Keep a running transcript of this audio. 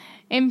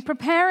In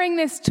preparing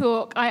this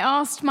talk, I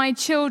asked my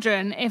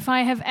children if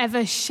I have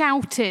ever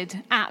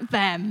shouted at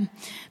them,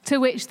 to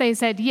which they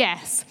said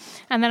yes.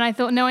 And then I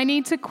thought, no, I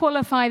need to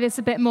qualify this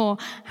a bit more.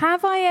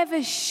 Have I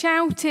ever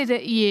shouted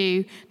at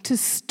you to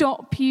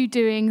stop you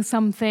doing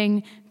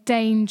something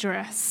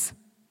dangerous?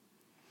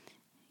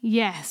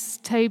 Yes,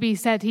 Toby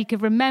said he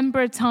could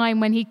remember a time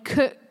when he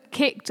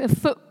kicked a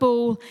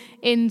football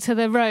into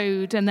the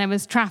road and there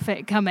was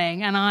traffic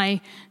coming, and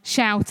I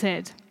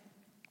shouted.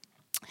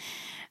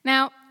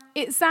 Now,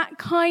 it's that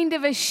kind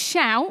of a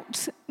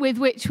shout with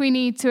which we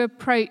need to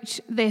approach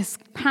this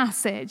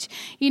passage.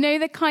 You know,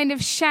 the kind of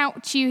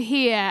shout you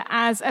hear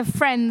as a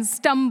friend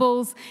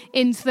stumbles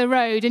into the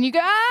road and you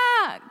go,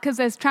 ah, because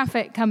there's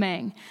traffic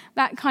coming.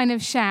 That kind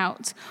of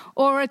shout.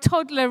 Or a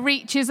toddler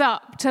reaches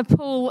up to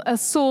pull a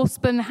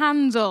saucepan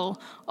handle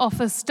off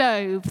a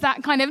stove.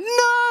 That kind of,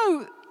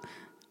 no!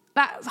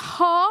 That's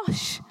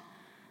harsh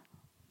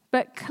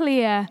but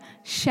clear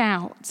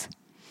shout.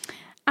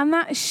 And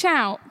that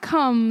shout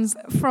comes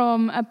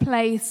from a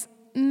place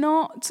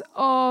not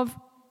of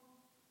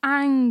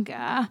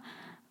anger,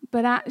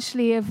 but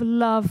actually of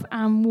love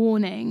and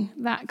warning,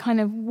 that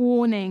kind of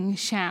warning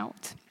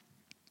shout.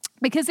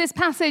 Because this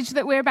passage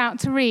that we're about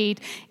to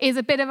read is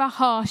a bit of a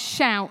harsh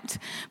shout,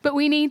 but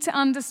we need to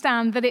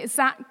understand that it's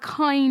that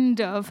kind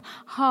of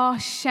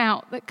harsh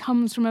shout that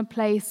comes from a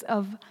place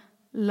of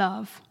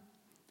love,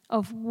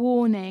 of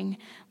warning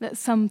that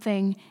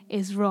something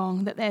is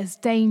wrong, that there's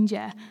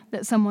danger,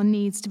 that someone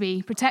needs to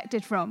be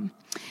protected from.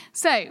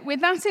 So,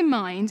 with that in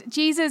mind,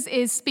 Jesus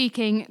is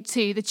speaking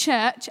to the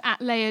church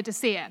at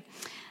Laodicea.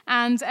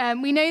 And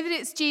we know that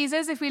it's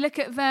Jesus. If we look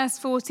at verse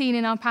 14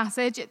 in our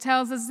passage, it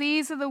tells us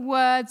these are the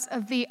words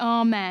of the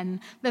Amen,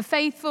 the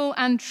faithful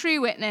and true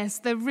witness,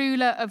 the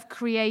ruler of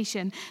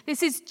creation.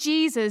 This is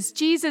Jesus.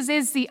 Jesus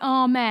is the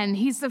Amen.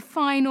 He's the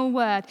final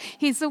word.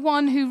 He's the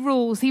one who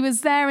rules. He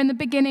was there in the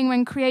beginning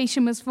when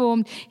creation was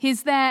formed.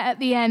 He's there at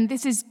the end.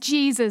 This is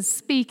Jesus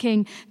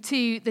speaking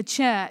to the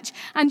church.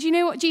 And you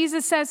know what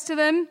Jesus says to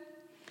them?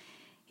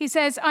 He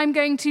says, I'm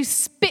going to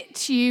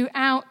spit you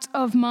out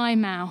of my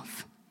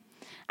mouth.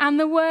 And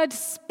the word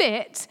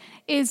spit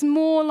is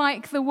more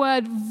like the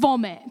word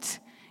vomit.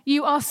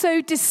 You are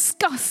so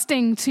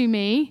disgusting to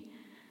me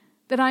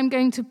that I'm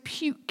going to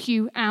puke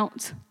you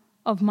out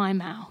of my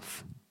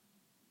mouth.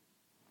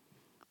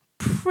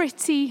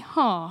 Pretty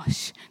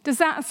harsh. Does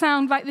that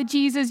sound like the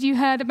Jesus you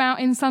heard about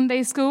in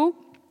Sunday school?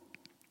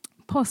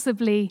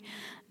 Possibly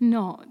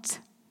not.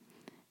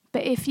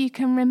 But if you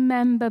can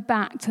remember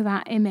back to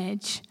that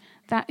image,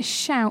 that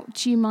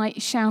shout you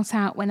might shout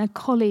out when a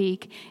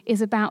colleague is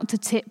about to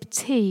tip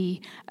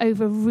tea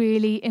over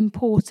really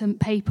important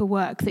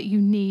paperwork that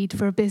you need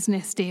for a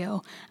business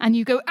deal, and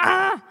you go,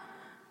 ah!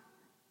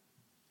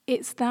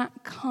 It's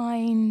that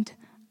kind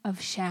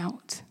of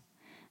shout.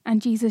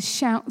 And Jesus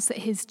shouts at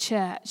his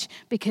church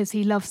because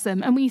he loves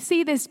them. And we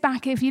see this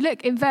back, if you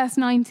look in verse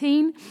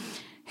 19,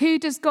 who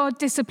does God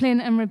discipline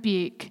and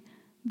rebuke?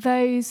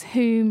 Those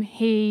whom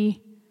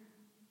he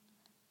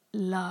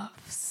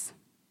loves.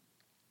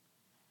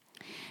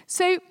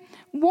 So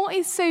what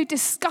is so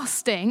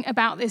disgusting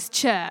about this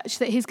church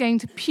that he's going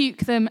to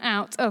puke them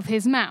out of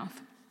his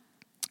mouth?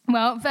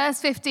 Well,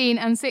 verse 15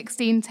 and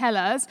 16 tell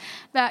us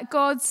that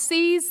God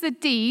sees the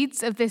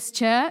deeds of this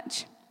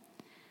church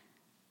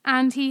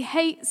and he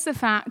hates the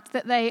fact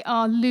that they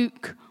are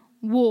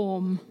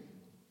lukewarm.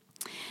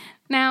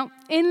 Now,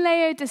 in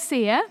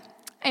Laodicea,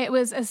 it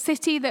was a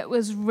city that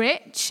was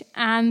rich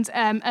and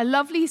a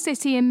lovely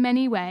city in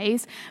many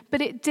ways, but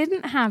it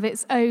didn't have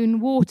its own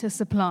water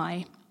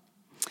supply.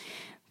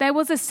 There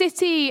was a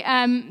city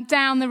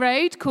down the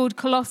road called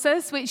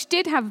Colossus, which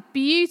did have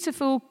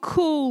beautiful,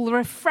 cool,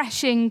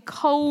 refreshing,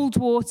 cold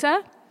water.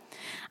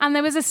 And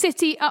there was a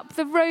city up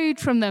the road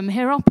from them,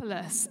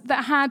 Hierapolis,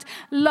 that had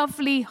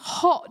lovely,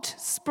 hot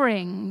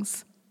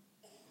springs.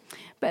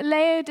 But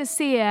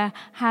Laodicea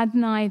had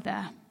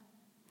neither.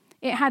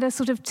 It had a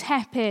sort of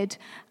tepid,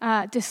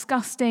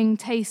 disgusting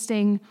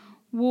tasting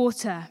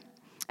water.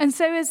 And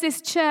so as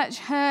this church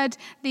heard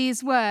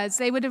these words,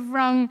 they would have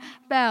rung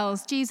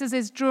bells. Jesus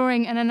is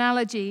drawing an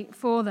analogy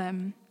for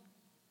them.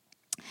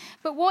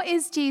 But what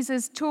is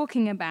Jesus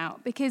talking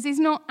about? Because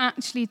he's not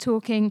actually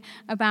talking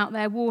about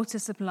their water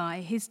supply.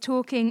 He's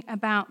talking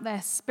about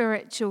their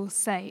spiritual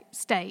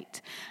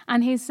state.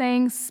 And he's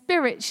saying,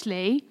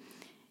 spiritually,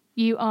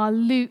 you are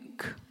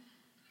lukewarm.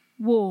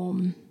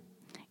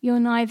 You're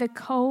neither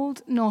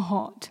cold nor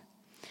hot.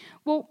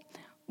 Well,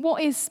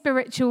 what is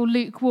spiritual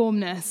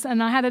lukewarmness?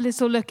 And I had a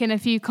little look in a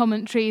few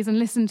commentaries and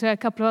listened to a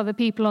couple of other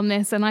people on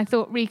this, and I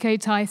thought Rico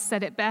Tice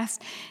said it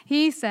best.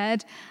 He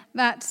said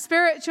that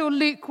spiritual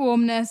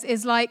lukewarmness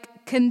is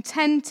like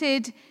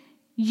contented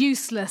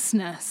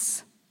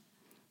uselessness.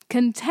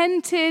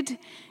 Contented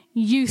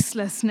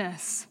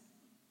uselessness.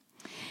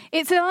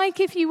 It's like,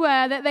 if you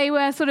were, that they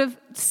were sort of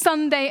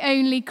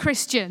Sunday-only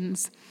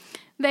Christians.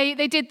 They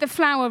did the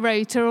flower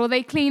rota, or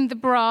they cleaned the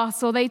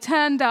brass, or they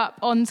turned up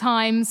on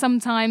time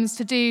sometimes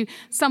to do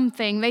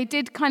something. They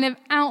did kind of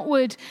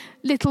outward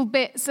little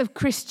bits of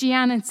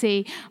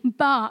Christianity,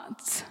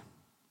 but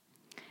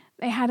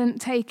They hadn't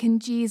taken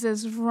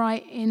Jesus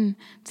right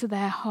into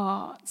their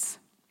hearts.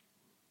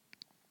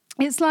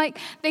 It's like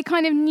they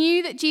kind of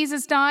knew that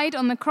Jesus died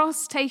on the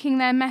cross, taking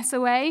their mess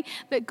away,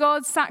 that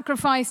God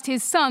sacrificed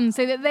his son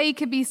so that they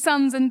could be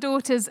sons and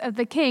daughters of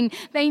the King.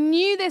 They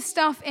knew this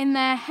stuff in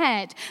their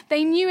head.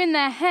 They knew in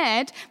their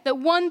head that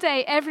one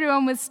day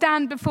everyone would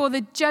stand before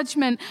the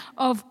judgment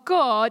of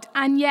God,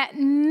 and yet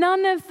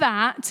none of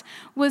that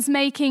was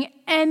making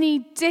any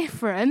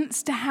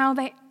difference to how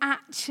they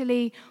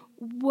actually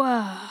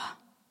were.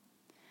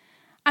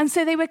 And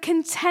so they were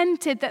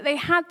contented that they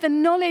had the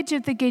knowledge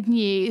of the good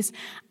news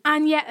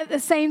and yet at the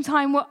same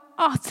time were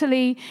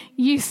utterly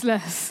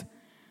useless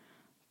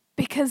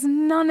because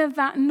none of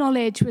that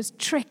knowledge was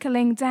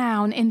trickling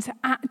down into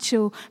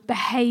actual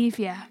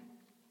behavior.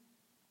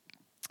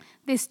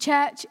 This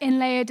church in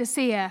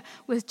Laodicea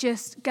was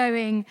just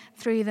going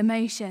through the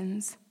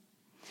motions.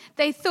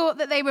 They thought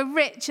that they were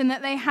rich and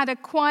that they had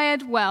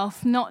acquired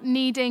wealth, not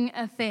needing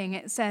a thing,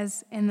 it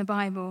says in the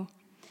Bible.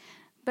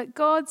 But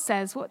God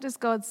says, what does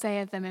God say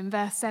of them in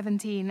verse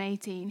 17,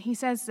 18? He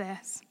says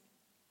this: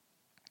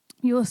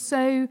 you're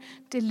so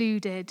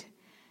deluded.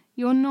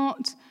 You're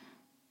not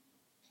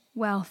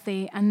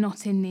wealthy and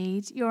not in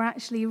need. You're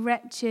actually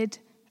wretched,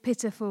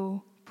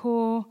 pitiful,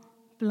 poor,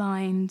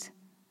 blind,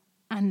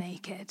 and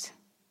naked.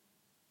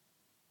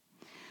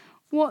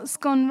 What's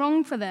gone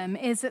wrong for them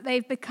is that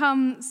they've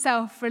become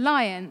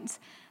self-reliant.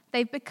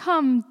 They've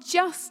become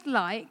just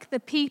like the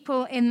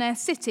people in their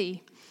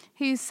city,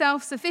 whose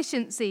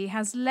self-sufficiency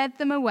has led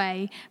them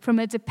away from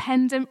a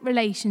dependent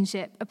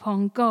relationship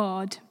upon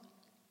God.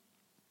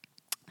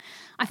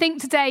 I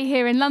think today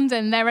here in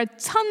London, there are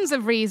tons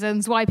of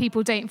reasons why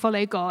people don't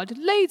follow God,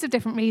 loads of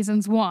different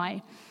reasons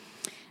why.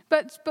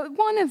 But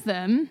one of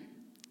them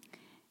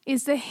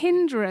is the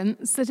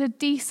hindrance that a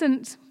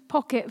decent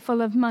pocket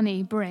full of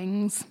money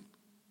brings.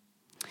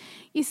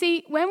 You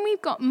see, when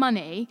we've got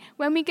money,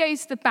 when we go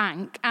to the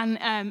bank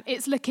and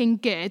it's looking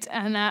good,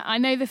 and I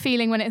know the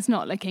feeling when it's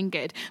not looking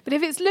good, but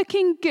if it's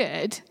looking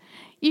good,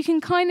 you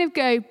can kind of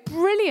go,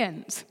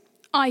 brilliant,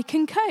 I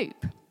can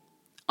cope.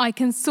 I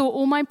can sort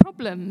all my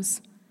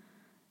problems.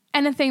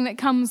 Anything that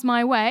comes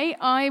my way,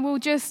 I will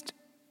just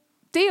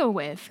deal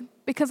with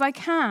because I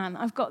can.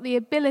 I've got the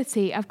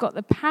ability, I've got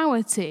the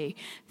power to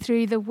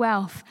through the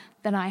wealth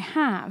that I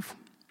have.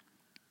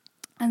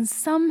 And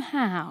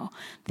somehow,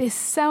 this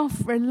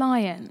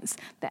self-reliance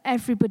that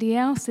everybody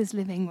else is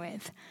living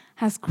with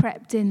has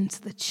crept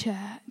into the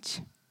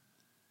church.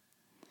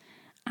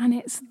 And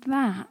it's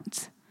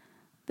that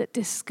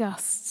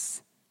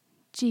disgusts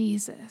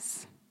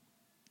Jesus.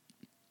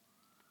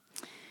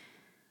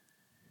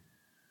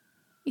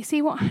 You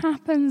see, what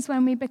happens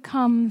when we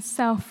become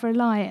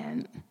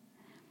self-reliant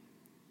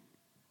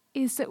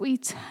is that we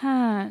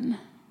turn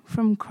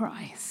from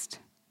Christ.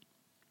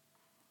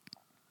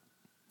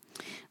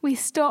 We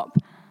stop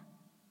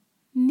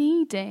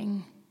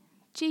needing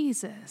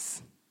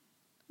Jesus.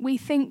 We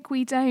think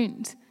we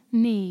don't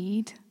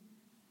need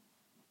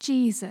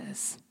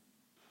Jesus.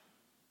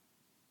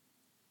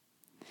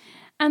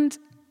 And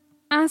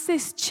as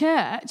this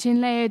church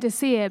in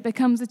Laodicea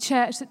becomes a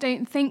church that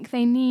don't think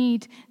they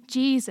need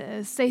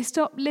Jesus, they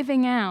stop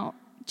living out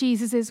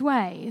Jesus'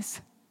 ways.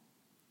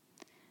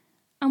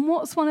 And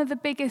what's one of the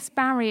biggest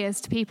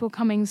barriers to people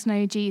coming to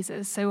know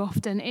Jesus so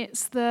often?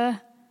 It's the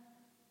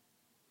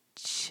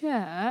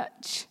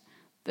church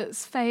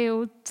that's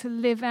failed to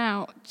live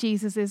out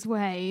Jesus'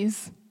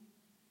 ways.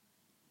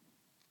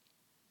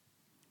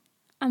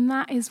 And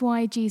that is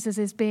why Jesus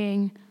is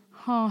being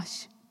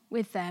harsh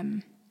with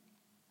them.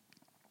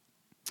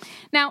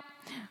 Now,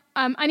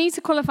 I need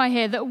to qualify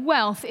here that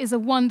wealth is a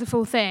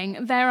wonderful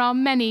thing. There are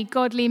many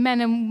godly men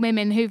and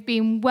women who've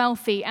been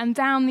wealthy and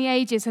down the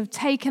ages have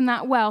taken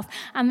that wealth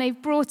and they've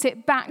brought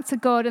it back to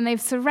God and they've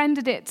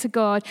surrendered it to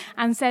God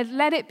and said,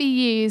 let it be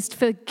used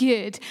for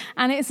good.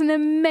 And it's an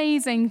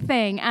amazing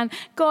thing. And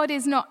God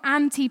is not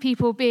anti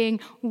people being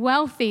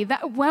wealthy.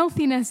 That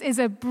wealthiness is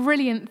a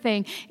brilliant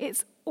thing.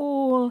 It's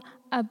all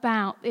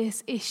about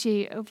this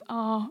issue of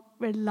our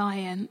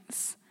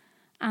reliance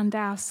and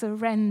our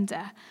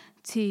surrender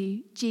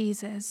to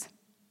Jesus.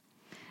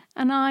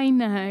 And I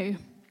know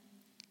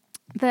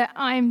that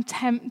I'm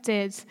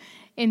tempted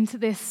into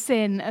this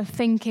sin of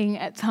thinking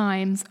at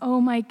times,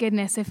 oh my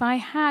goodness, if I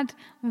had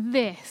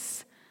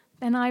this,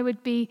 then I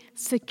would be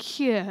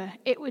secure.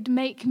 It would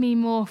make me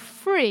more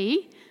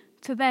free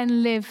to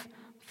then live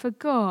for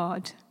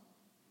God.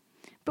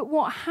 But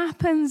what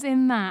happens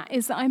in that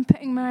is that I'm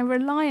putting my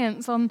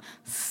reliance on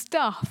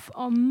stuff,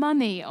 on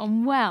money,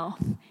 on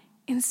wealth,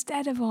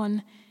 instead of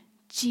on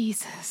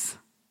Jesus.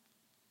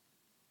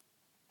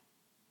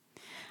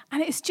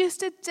 And it's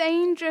just a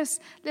dangerous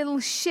little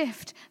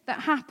shift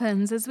that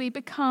happens as we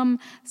become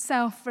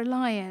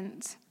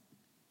self-reliant.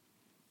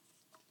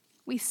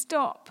 We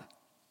stop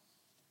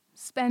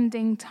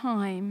spending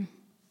time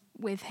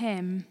with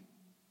him.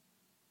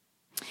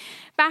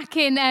 Back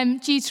in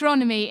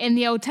Deuteronomy in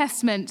the Old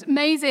Testament,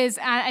 Moses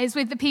is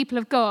with the people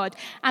of God,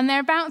 and they're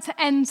about to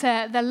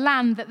enter the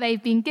land that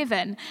they've been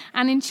given.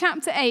 And in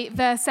chapter 8,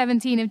 verse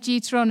 17 of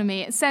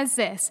Deuteronomy, it says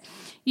this: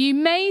 You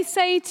may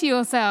say to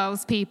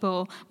yourselves,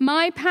 people,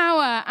 my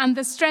power and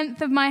the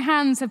strength of my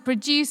hands have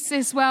produced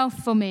this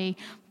wealth for me.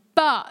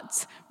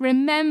 But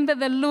remember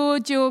the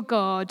Lord your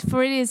God,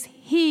 for it is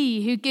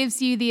he who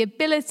gives you the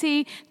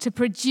ability to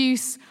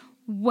produce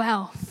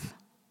wealth.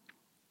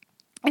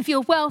 If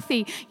you're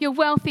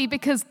wealthy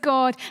because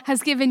God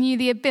has given you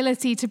the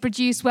ability to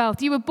produce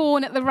wealth. You were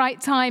born at the right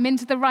time,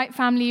 into the right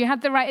family. You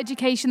had the right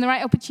education, the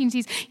right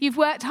opportunities. You've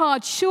worked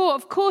hard. Sure,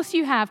 of course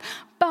you have.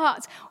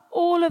 But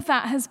all of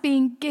that has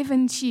been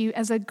given to you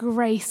as a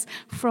grace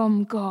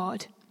from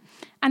God.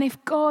 And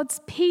if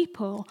God's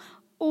people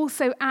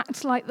also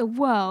act like the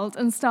world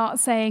and start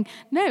saying,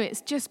 no,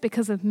 it's just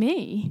because of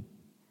me,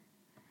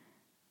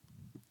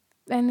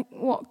 then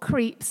what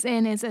creeps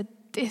in is a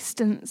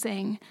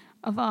distancing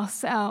of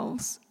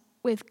ourselves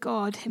with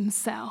God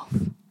himself,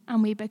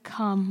 and we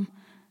become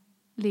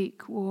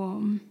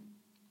lukewarm.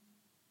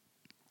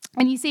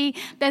 And you see,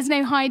 there's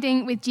no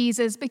hiding with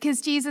Jesus, because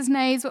Jesus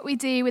knows what we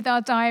do with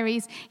our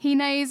diaries. He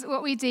knows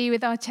what we do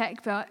with our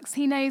checkbooks.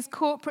 He knows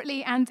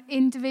corporately and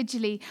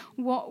individually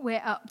what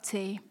we're up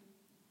to.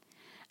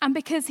 And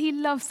because he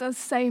loves us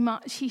so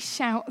much, he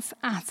shouts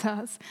at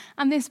us.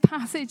 And this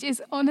passage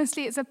is,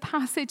 honestly, it's a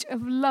passage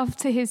of love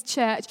to his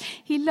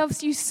church. He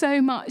loves you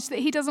so much that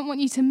he doesn't want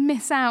you to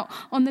miss out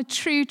on the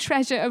true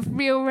treasure of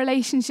real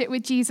relationship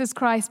with Jesus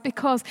Christ,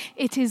 because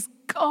it is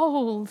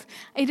gold.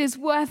 It is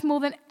worth more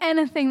than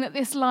anything that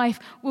this life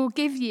will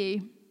give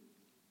you.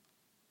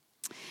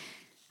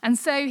 And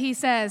so he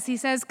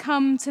says,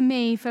 come to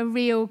me for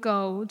real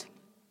gold.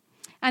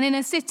 And in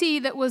a city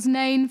that was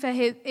known for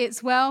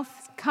its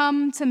wealth,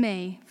 come to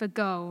me for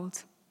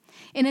gold.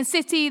 In a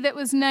city that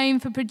was known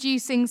for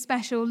producing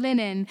special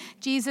linen,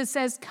 Jesus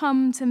says,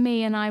 come to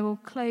me and I will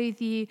clothe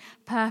you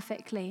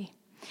perfectly.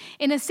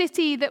 In a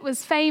city that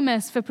was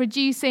famous for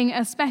producing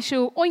a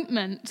special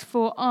ointment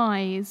for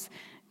eyes,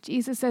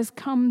 Jesus says,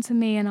 come to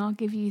me and I'll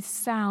give you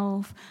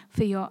salve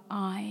for your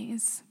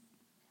eyes.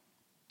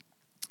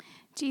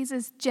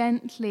 Jesus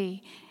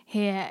gently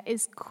here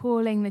is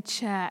calling the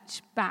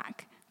church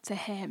back to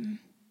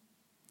him,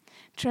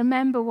 to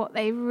remember what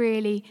they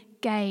really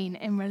gain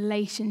in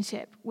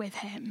relationship with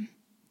him,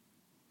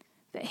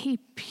 that he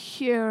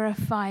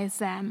purifies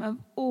them of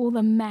all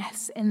the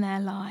mess in their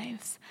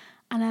lives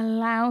and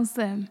allows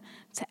them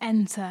to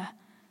enter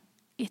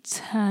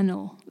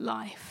eternal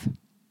life.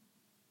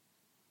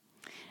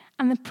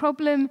 And the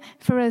problem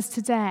for us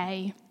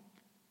today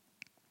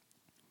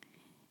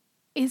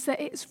is that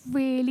it's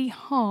really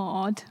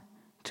hard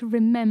to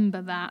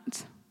remember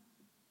that,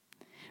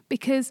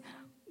 because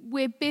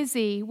we're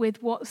busy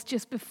with what's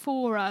just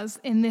before us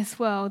in this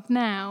world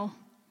now.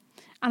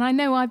 And I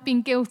know I've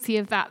been guilty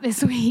of that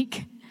this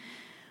week.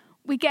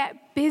 We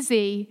get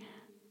busy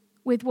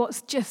with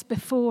what's just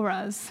before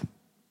us,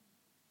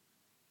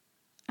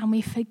 and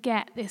we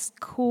forget this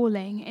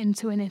calling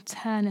into an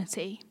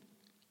eternity.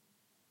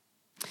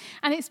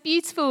 And it's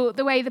beautiful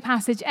the way the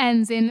passage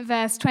ends in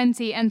verse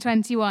 20 and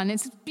 21.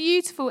 It's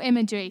beautiful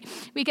imagery.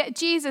 We get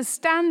Jesus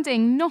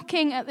standing,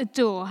 knocking at the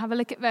door. Have a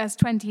look at verse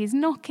 20. He's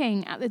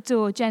knocking at the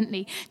door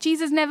gently.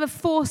 Jesus never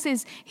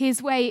forces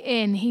his way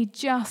in. He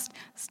just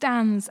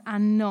stands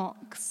and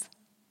knocks.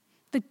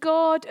 The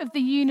God of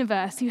the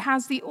universe, who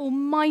has the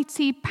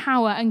almighty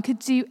power and could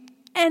do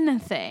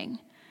anything,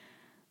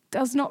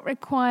 does not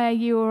require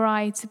you or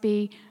I to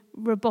be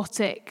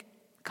robotic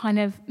kind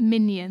of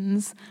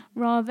minions.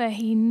 Rather,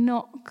 he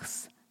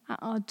knocks at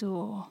our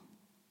door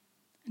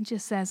and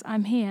just says,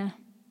 I'm here.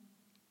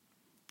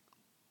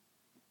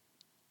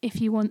 If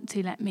you want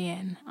to, let me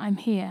in. I'm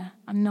here.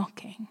 I'm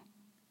knocking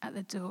at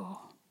the door.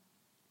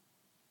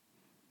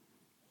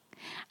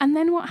 And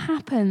then what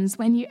happens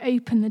when you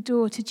open the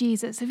door to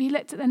Jesus? Have you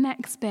looked at the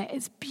next bit?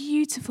 It's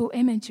beautiful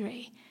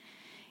imagery.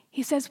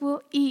 He says,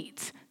 we'll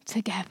eat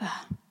together.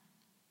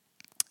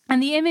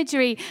 And the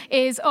imagery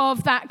is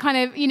of that kind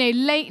of,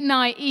 late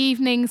night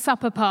evening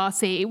supper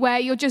party where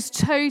you're just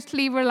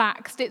totally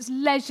relaxed. It's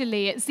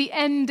leisurely. It's the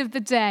end of the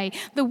day.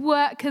 The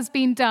work has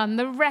been done.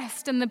 The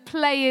rest and the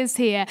play is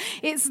here.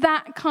 It's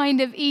that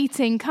kind of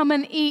eating. Come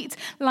and eat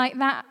like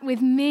that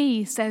with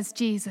me, says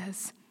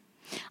Jesus.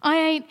 I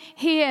ain't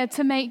here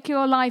to make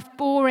your life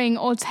boring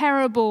or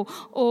terrible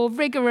or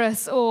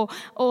rigorous or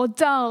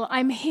dull.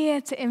 I'm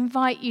here to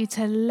invite you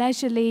to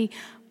leisurely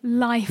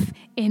life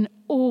in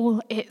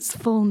all its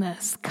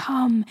fullness.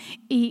 Come,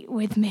 eat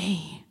with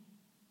me.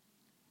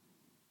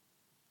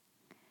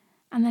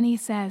 And then he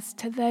says,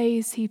 to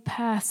those who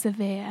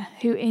persevere,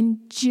 who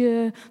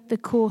endure the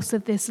course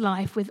of this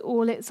life with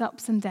all its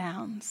ups and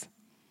downs,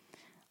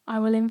 I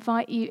will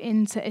invite you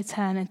into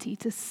eternity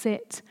to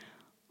sit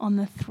on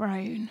the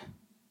throne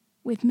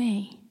with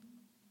me.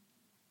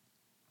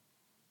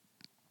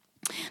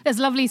 There's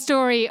a lovely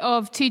story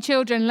of two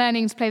children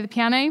learning to play the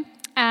piano.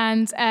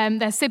 And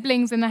they're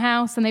siblings in the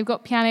house, and they've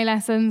got piano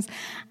lessons.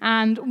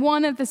 And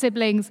one of the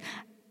siblings,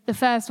 the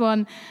first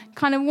one,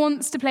 kind of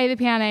wants to play the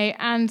piano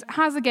and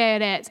has a go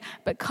at it,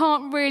 but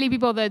can't really be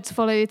bothered to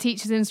follow the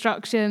teacher's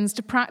instructions,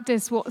 to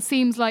practice what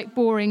seems like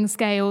boring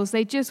scales.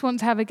 They just want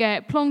to have a go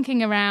at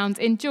plonking around,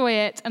 enjoy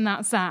it, and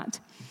that's that.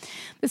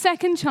 The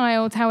second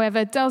child,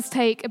 however, does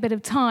take a bit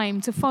of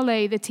time to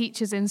follow the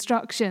teacher's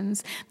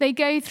instructions. They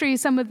go through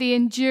some of the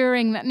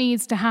enduring that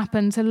needs to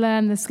happen to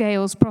learn the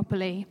scales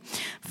properly.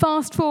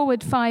 Fast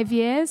forward 5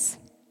 years,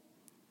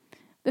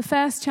 the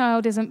first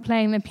child isn't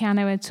playing the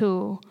piano at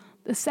all.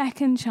 The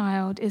second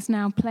child is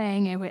now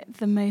playing it with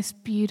the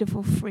most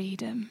beautiful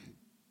freedom.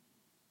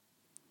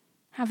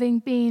 Having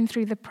been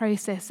through the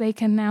process, they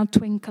can now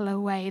twinkle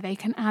away. They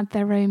can add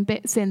their own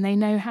bits in. They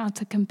know how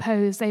to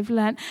compose. They've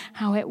learnt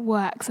how it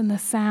works, and the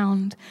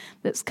sound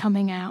that's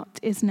coming out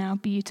is now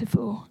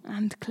beautiful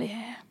and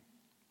clear.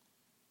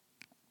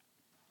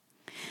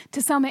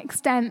 To some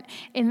extent,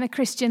 in the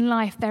Christian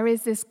life, there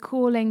is this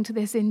calling to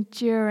this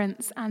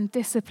endurance and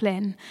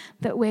discipline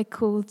that we're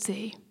called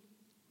to.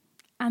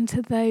 And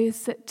to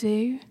those that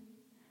do,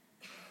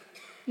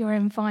 you're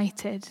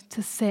invited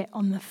to sit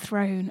on the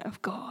throne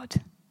of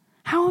God.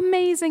 How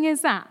amazing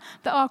is that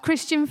our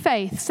Christian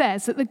faith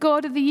says that the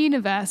God of the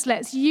universe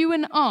lets you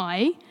and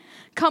I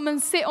come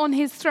and sit on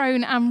his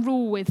throne and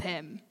rule with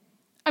him?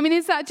 I mean,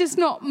 is that just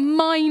not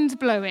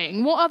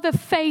mind-blowing? What other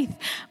faith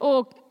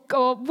or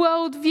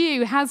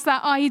worldview has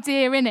that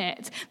idea in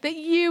it? That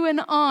you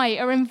and I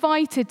are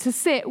invited to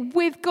sit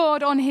with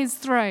God on his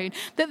throne.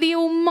 That the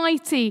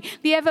Almighty,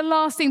 the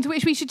everlasting, to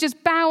which we should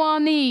just bow our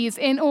knees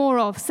in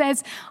awe of,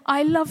 says,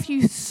 I love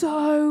you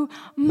so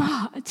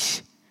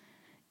much.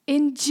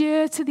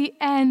 Endure to the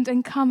end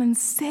and come and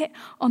sit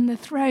on the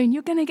throne.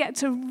 You're going to get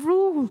to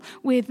rule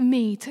with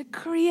me, to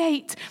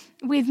create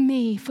with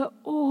me for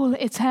all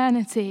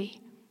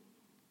eternity.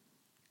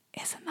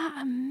 Isn't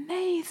that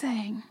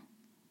amazing?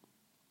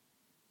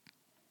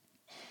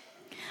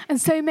 And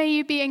so may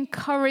you be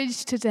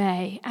encouraged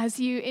today as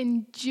you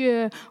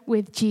endure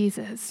with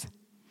Jesus.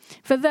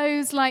 For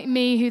those like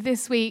me who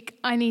this week,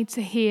 I need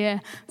to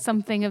hear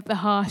something of the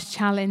harsh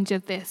challenge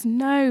of this.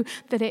 Know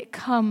that it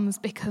comes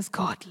because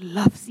God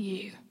loves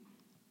you.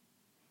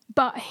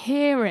 But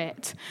hear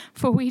it,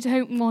 for we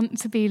don't want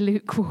to be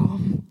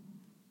lukewarm.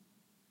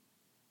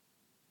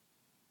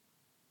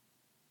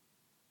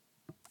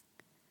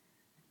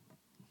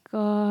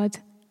 God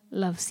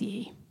loves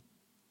you.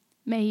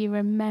 May you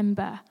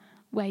remember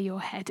where you're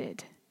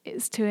headed.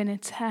 It's to an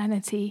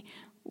eternity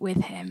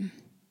with him.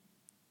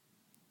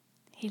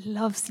 He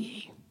loves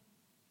you.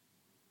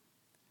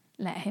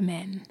 Let him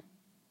in.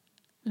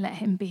 Let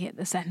him be at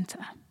the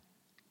center.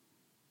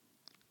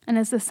 And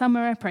as the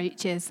summer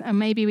approaches, and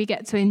maybe we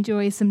get to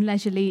enjoy some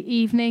leisurely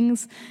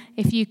evenings,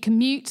 if you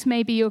commute,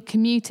 maybe your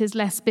commute is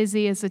less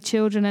busy as the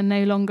children are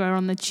no longer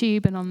on the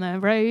tube and on the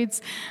roads,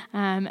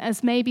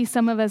 as maybe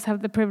some of us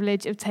have the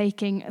privilege of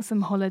taking some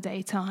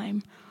holiday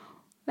time.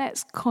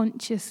 Let's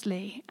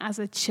consciously, as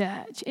a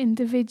church,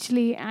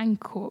 individually and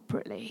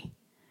corporately,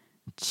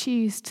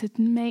 choose to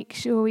make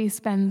sure we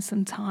spend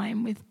some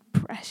time with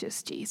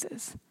precious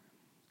Jesus,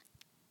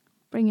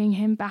 bringing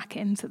him back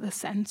into the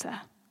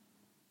center.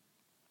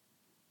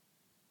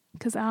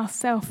 Because our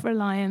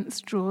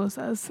self-reliance draws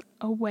us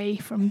away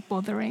from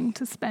bothering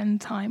to spend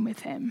time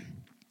with him.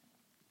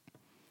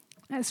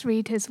 Let's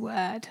read his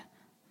word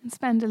and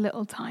spend a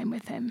little time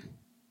with him.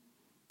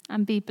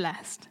 And be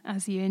blessed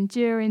as you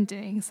endure in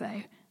doing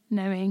so,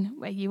 knowing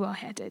where you are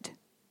headed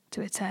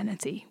to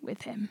eternity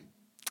with him.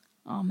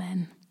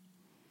 Amen.